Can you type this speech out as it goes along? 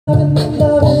Loving,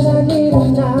 I need it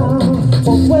now.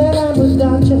 But when I'm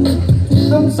without you,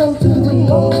 I'm so too weak.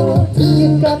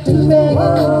 You got to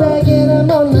begging,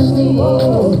 I'm on my knees.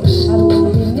 I don't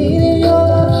wanna be needing your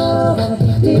love, I wanna be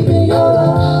deep in your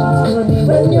love. It's gonna be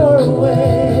when you're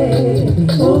away.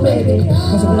 Oh baby,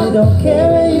 'cause I really don't care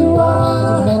where you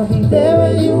are. I wanna be there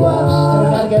where you are. I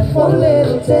gotta get one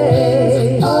little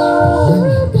taste. Oh,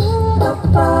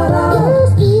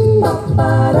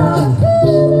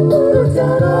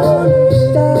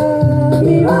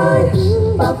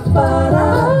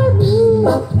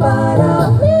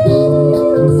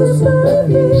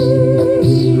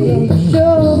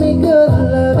 show me good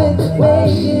loving,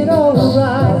 make it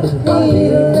alright.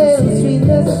 Need a little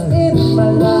sweetness in my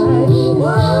life.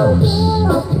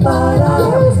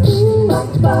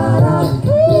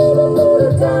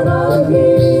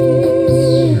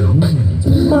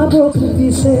 My broken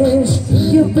pieces,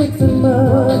 you pick them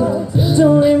up.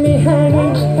 Don't leave me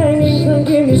hanging, come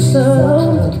give me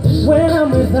some. When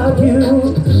I'm without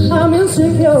you, I'm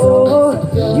insecure.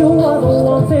 You are the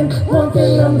one thing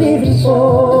I'm living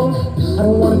for. I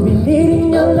don't wanna be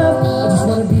needing your love, I just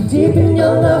wanna be deep in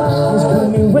your love. Just call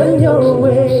me when you're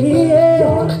away,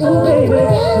 yeah. Oh baby,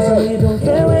 'cause I really don't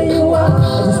care where you are.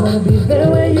 I just wanna be there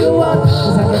where you are.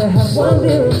 'Cause I gotta have one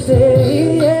little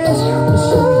say, yes.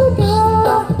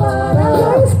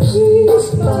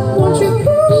 Won't you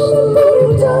come and put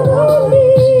it down on me?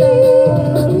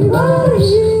 Right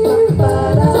here,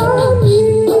 on me.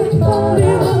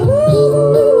 Leave a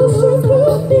little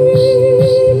sympathy.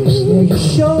 Yeah, you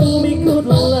show me good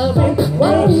loving,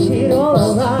 make it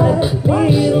alright.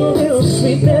 Need a little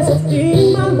sweetness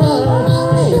in my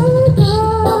life.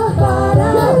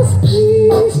 Yes,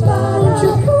 please, won't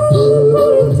you come and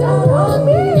put it down on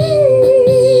me?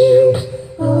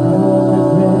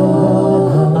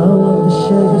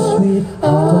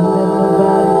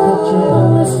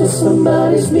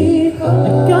 Somebody's me. I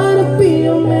gotta be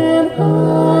a man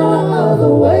all the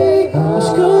way. It's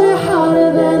good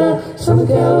harder than a Southern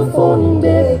California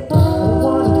day. I don't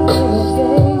wanna play no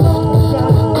game, you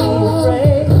gotta be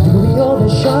afraid. We all the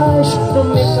shy, don't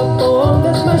make up on,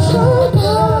 that's my show.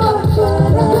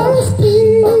 Yes,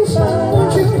 please,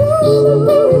 won't you come and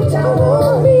put it down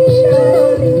on me?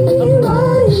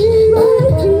 Right here,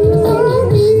 on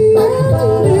me.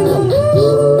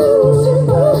 Leave a little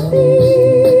sympathy.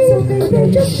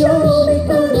 Just show me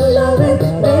good loving,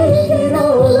 make it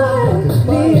alright.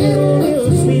 Need a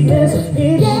little sweetness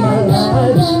in my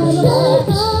life.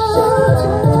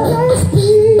 Yes,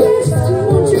 please,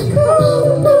 won't you come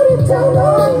and put it down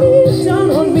on me? Down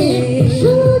on me.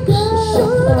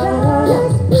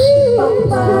 Yes, please,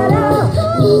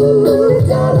 put it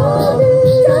down on me.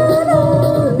 Down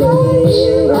on me.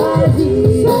 Right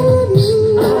here,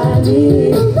 I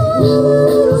need a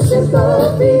little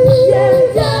sympathy. Yeah.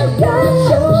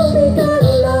 Show me good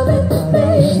loving,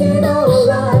 make it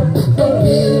alright. Make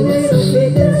it little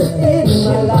sweetness in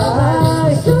my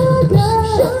life.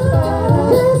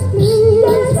 Yes,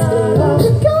 please, won't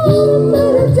you come and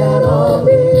put it down on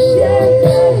me?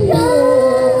 Yeah.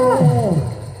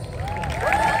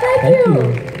 Thank you.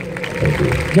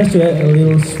 Just to add a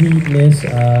little sweetness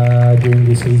during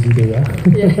this hazy day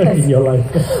in your life.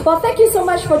 Well, thank you so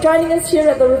much for joining us here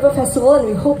at the River Festival, and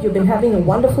we hope you've been having a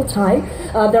wonderful time.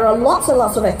 There are lots and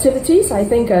lots of activities, I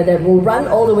think, that will run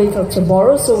all the way till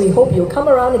tomorrow, so we hope you'll come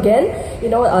around again. You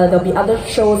know, there'll be other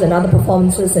shows and other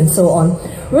performances and so on.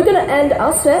 We're going to end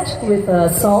our set with a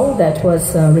song that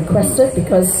was requested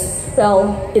because,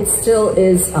 well, it still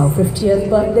is our 50th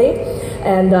birthday.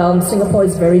 And Singapore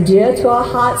is very dear to our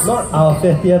hearts. Not our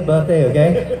 50th birthday,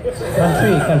 okay?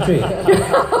 Country.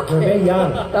 We're very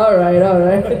young. All right.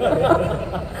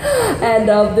 And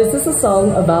this is a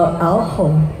song about our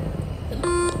home.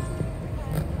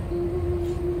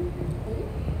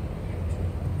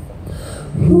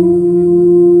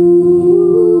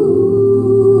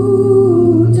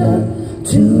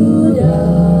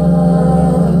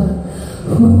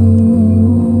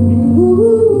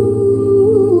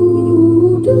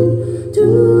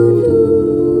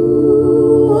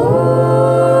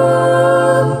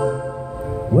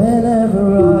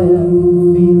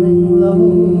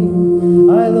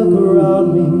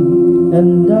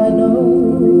 And I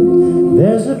know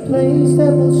there's a place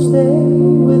that will stay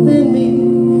within me,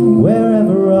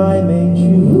 wherever I may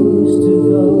choose to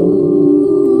go.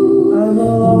 I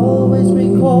will always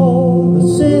recall the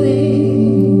city,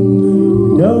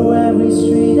 know every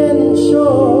street and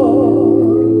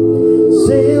shore,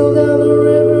 sail down the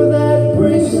river that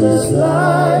brings us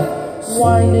life,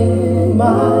 winding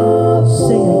my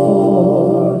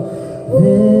Singapore.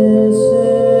 This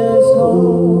is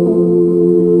home.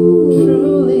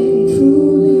 Truly,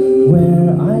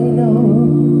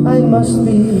 must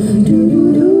be,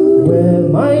 where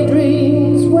my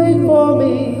dreams wait for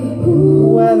me,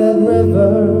 where that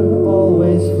river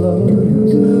always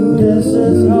flows. This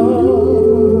is home,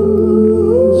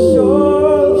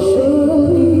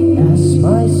 surely, as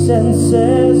my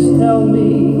senses tell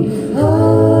me,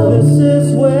 this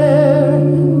is where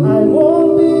I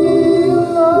won't be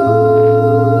alone.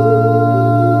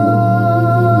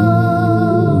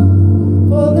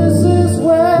 For this is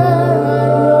where I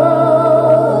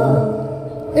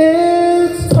know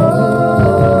it's home,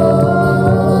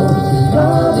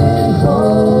 coming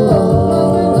home,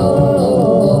 coming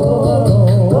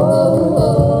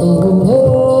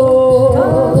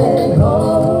home.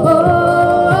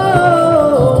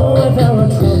 If there are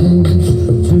troubles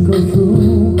to go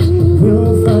through,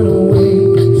 we'll find a way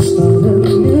to start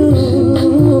anew.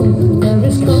 There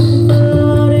is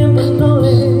comfort in the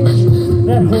knowledge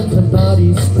that holds the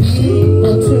body's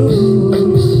people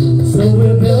too. So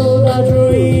we'll build our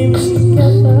dreams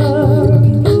together,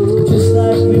 just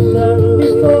like we've done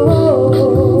before.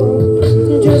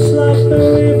 Just like the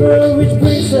river which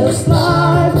brings us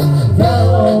life,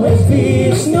 there'll always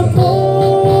be Singapore.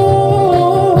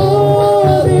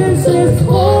 This is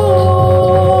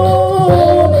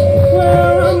home,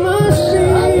 where I must be.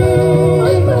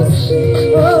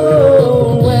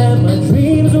 Oh, where my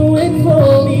dreams wait for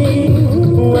me,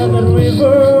 where the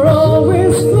river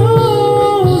always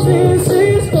flows. This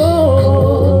is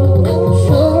home,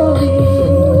 surely,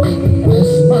 as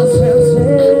my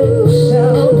senses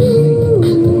tell me.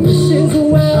 This is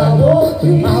where I won't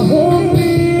be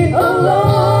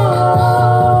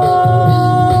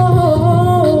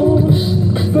alone.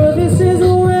 For this is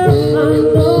where I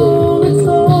know it's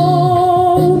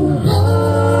home.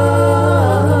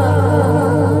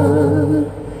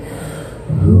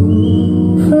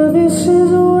 For this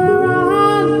is where I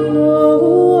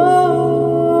know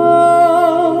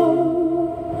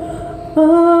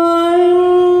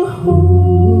I'm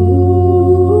home.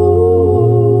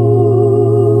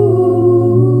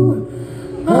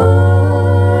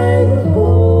 I'm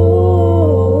home.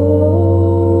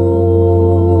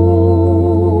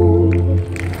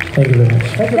 Thank you very much.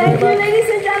 Thank you, ladies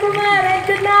and gentlemen, and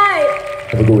good night.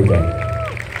 Have a good weekend.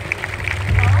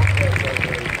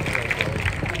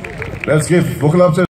 Let's give vocal up to